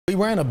We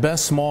ran a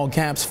best small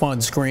caps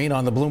fund screen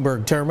on the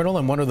Bloomberg terminal,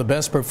 and one of the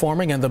best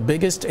performing and the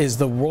biggest is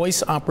the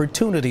Royce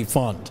Opportunity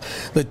Fund.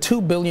 The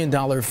 $2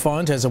 billion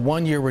fund has a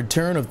one-year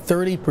return of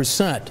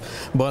 30%.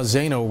 Buzz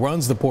Zaino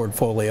runs the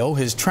portfolio.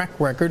 His track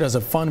record as a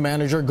fund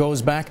manager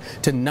goes back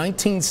to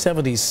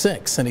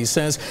 1976, and he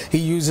says he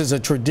uses a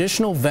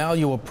traditional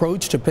value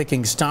approach to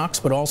picking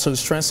stocks, but also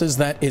stresses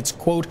that it's,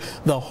 quote,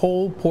 the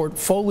whole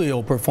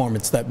portfolio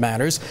performance that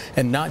matters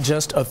and not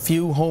just a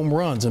few home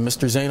runs. And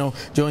Mr. Zaino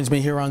joins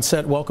me here on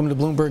set. Welcome to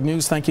Bloomberg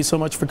News. Thank you so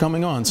much for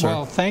coming on, sir.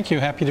 Well, thank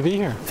you. Happy to be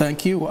here.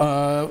 Thank you.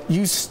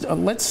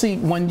 Let's see,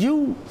 when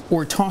you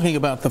were talking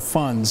about the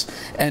funds,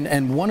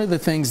 and one of the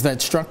things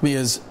that struck me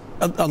is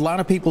a lot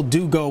of people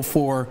do go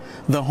for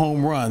the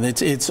home run.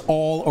 It's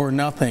all or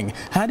nothing.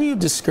 How do you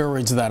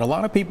discourage that? A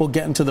lot of people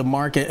get into the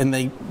market and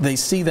they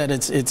see that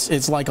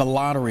it's like a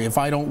lottery. If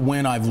I don't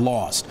win, I've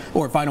lost.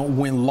 Or if I don't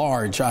win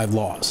large, I've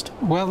lost.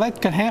 Well,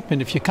 that can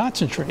happen if you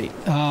concentrate.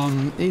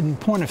 In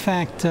point of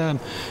fact,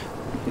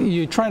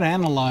 you try to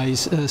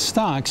analyze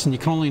stocks, and you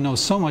can only know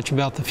so much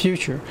about the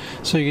future.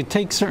 So you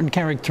take certain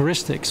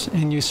characteristics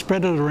and you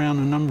spread it around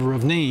a number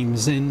of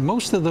names, and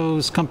most of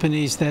those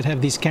companies that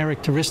have these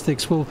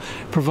characteristics will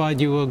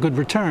provide you a good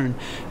return.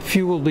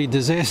 Few will be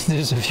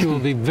disasters, a few will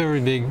be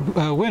very big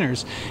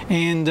winners,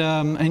 and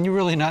you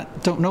really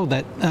don't know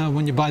that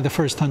when you buy the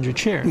first 100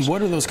 shares.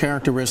 What are those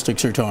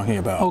characteristics you're talking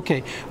about?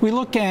 Okay, we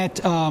look at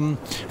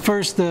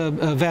first the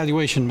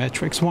valuation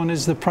metrics. One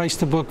is the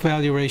price-to-book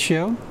value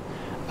ratio.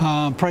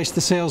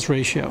 Price-to-sales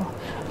ratio.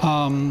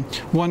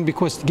 One,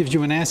 because it gives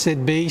you an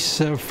asset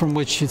base from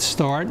which you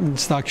start, and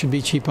stock should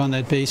be cheap on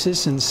that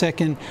basis. And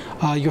second,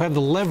 you have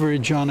the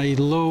leverage on a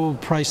low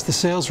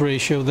price-to-sales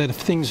ratio that if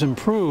things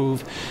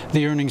improve,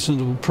 the earnings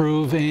will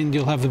improve, and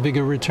you'll have a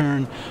bigger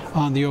return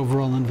on the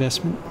overall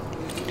investment.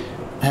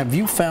 Have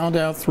you found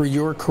out through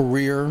your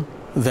career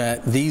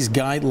that these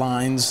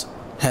guidelines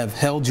have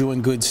held you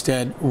in good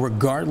stead,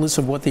 regardless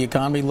of what the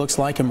economy looks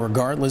like and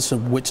regardless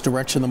of which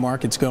direction the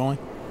market's going?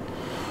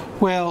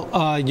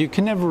 Well, you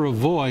can never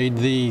avoid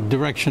the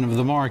direction of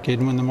the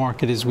market. When the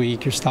market is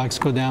weak, your stocks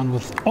go down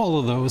with all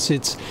of those.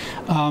 It's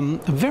a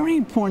very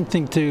important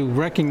thing to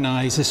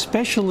recognize,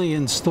 especially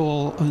in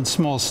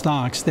small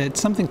stocks, that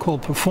something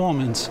called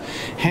performance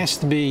has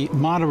to be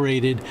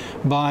moderated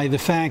by the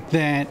fact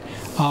that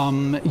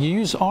you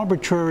use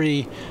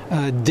arbitrary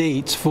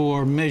dates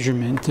for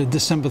measurement,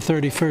 December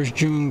 31st,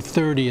 June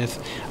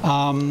 30th,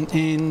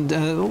 and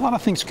a lot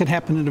of things could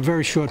happen in a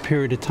very short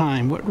period of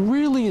time. What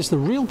really is the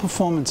real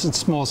performance in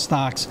small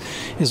stocks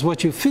is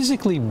what you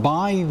physically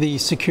buy the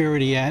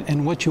security at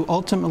and what you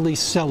ultimately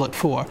sell it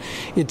for.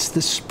 It's the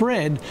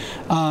spread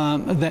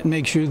that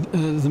makes you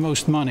the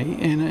most money.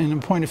 And in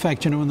point of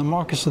fact, you know, when the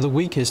markets are the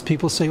weakest,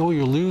 people say, oh,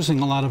 you're losing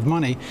a lot of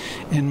money.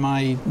 And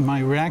my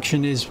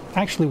reaction is,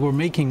 actually, we're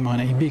making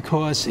money,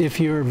 because if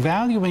you're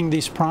valuing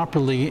these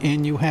properly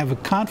and you have a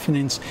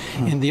confidence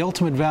in the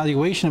ultimate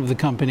valuation of the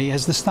company,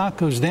 as the stock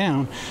goes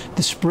down,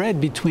 the spread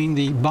between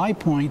the buy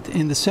point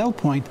and the sell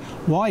point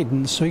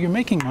widens, so you're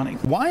making money.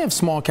 Why have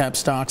small cap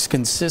stocks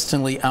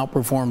consistently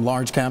outperformed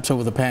large caps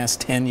over the past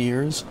 10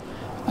 years?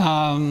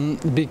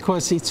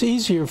 Because it's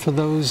easier for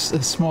those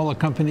smaller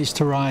companies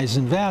to rise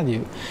in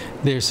value.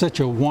 There's such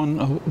a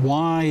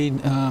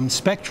wide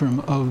spectrum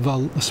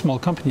of small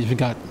companies. We've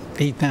got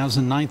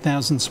 8,000,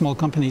 9,000 small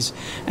companies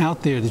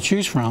out there to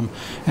choose from,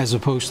 as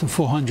opposed to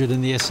 400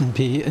 in the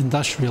S&P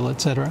industrial,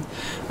 etc.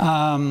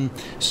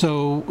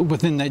 So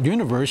within that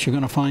universe, you're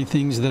going to find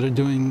things that are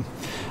doing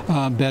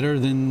better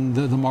than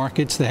the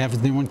markets. They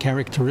have their own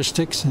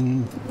characteristics,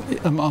 and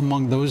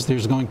among those,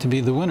 there's going to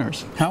be the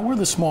winners. How were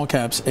the small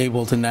caps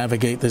able to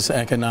navigate this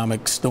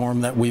economic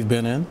storm that we've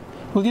been in?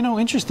 Well, you know,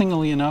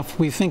 interestingly enough,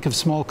 we think of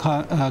small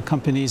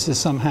companies as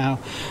somehow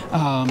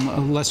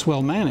less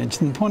well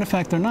managed. In point of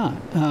fact, they're not.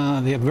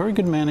 They have very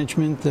good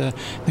management. They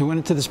went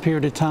into this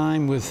period of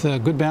time with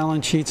good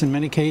balance sheets in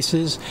many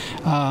cases,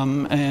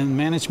 and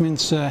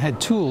managements had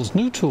tools,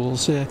 new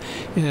tools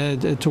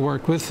to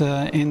work with,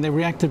 and they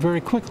reacted very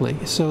quickly.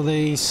 So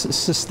they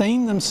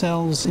sustained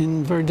themselves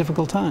in very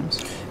difficult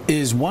times.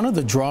 Is one of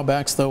the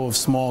drawbacks, though, of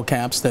small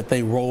caps that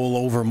they roll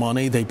over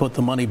money? They put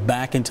the money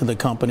back into the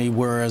company,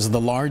 whereas the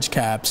large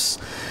caps,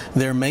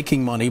 they're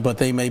making money, but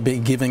they may be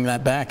giving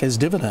that back as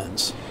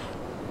dividends.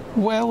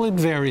 Well, it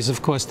varies,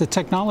 of course. The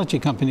technology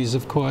companies,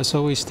 of course,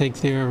 always take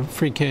their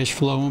free cash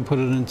flow and put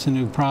it into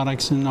new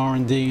products and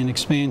R&D and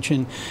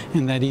expansion,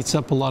 and that eats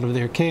up a lot of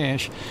their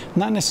cash.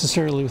 Not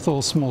necessarily with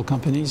all small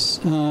companies.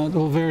 It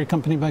will vary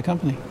company by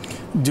company.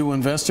 Do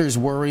investors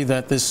worry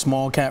that this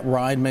small cap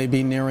ride may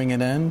be nearing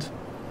an end?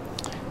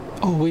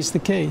 Always the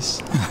case.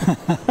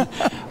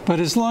 But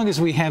as long as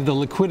we have the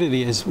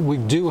liquidity as we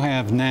do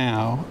have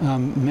now,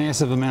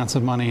 massive amounts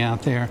of money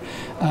out there,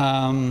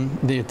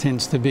 there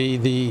tends to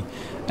be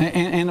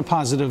and a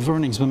positive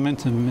earnings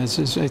momentum,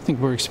 as I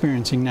think we're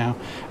experiencing now.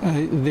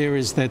 There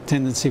is that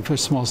tendency for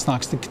small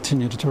stocks to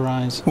continue to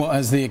rise. Well,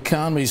 as the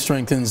economy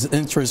strengthens,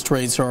 interest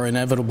rates are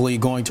inevitably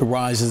going to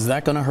rise. Is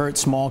that going to hurt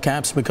small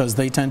caps because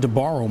they tend to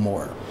borrow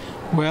more?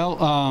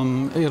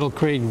 Well, it'll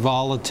create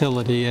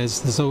volatility,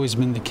 as has always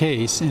been the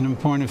case. And in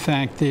point of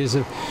fact, there's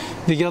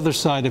the other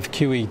side of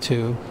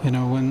QE2. You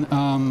know, when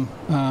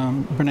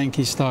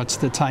Bernanke starts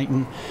to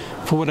tighten,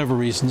 for whatever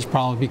reasons,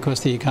 probably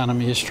because the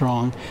economy is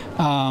strong,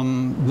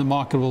 the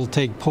market will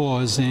take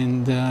pause,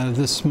 and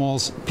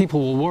people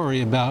will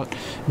worry about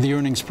the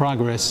earnings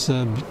progress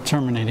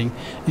terminating,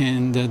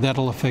 and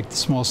that'll affect the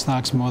small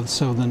stocks more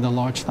so than the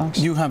large stocks.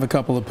 You have a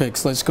couple of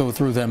picks. Let's go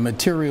through them.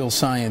 Material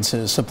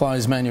Sciences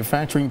supplies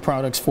manufacturing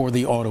products for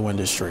the auto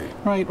industry.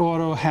 Right,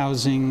 auto,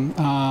 housing,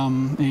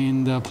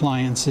 and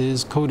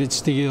appliances, coated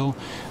steel,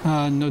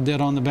 no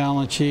debt on the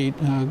balance sheet,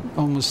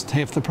 almost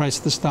half the price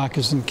of the stock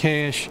is in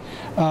cash.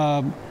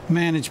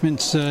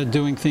 Management's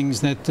doing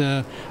things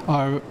that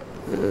are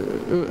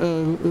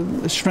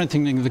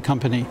strengthening the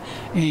company,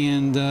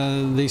 and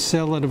they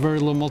sell at a very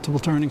low multiple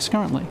to earnings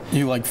currently.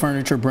 You like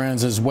furniture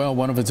brands as well.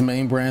 One of its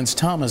main brands,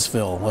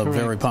 Thomasville, a Correct.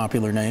 very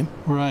popular name.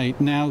 Right.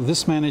 Now,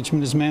 this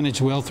management has managed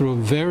well through a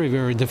very,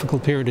 very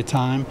difficult period of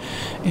time,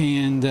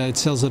 and it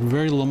sells at a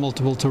very low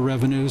multiple to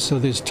revenue, so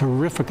there's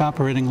terrific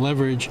operating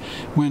leverage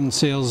when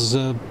sales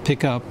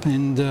pick up,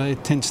 and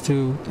it tends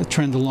to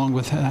trend along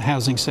with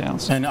housing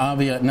sales. And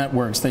Aviat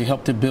Networks, they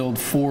help to build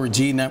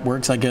 4G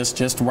networks, I guess,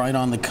 just right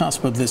on the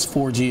cusp of this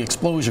 4G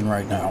explosion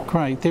right now.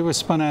 Right. They were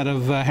spun out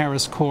of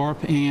Harris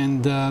Corp,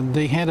 and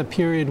they had a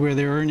period where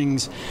their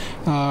earnings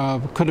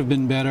could have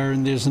been better,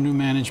 and there's a new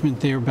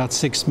management there about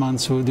 6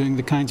 months who are doing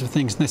the kinds of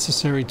things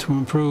necessary to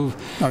improve.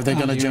 Are they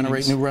going to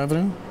generate new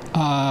revenue?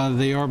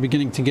 They are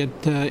beginning to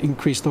get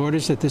increased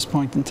orders at this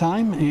point in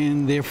time,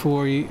 and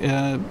therefore,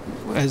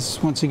 as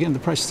once again, the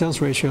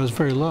price-to-sales ratio is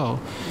very low.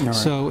 Right.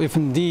 So if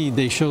indeed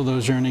they show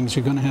those earnings,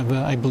 you're going to have,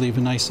 I believe,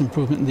 a nice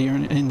improvement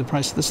in the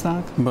price of the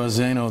stock.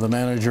 Zaino, the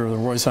manager of the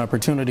Royce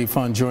Opportunity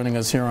Fund, joining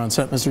us here on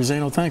set. Mr.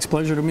 Zaino, thanks.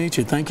 Pleasure to meet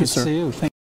you. Thank you, sir. Good to see you.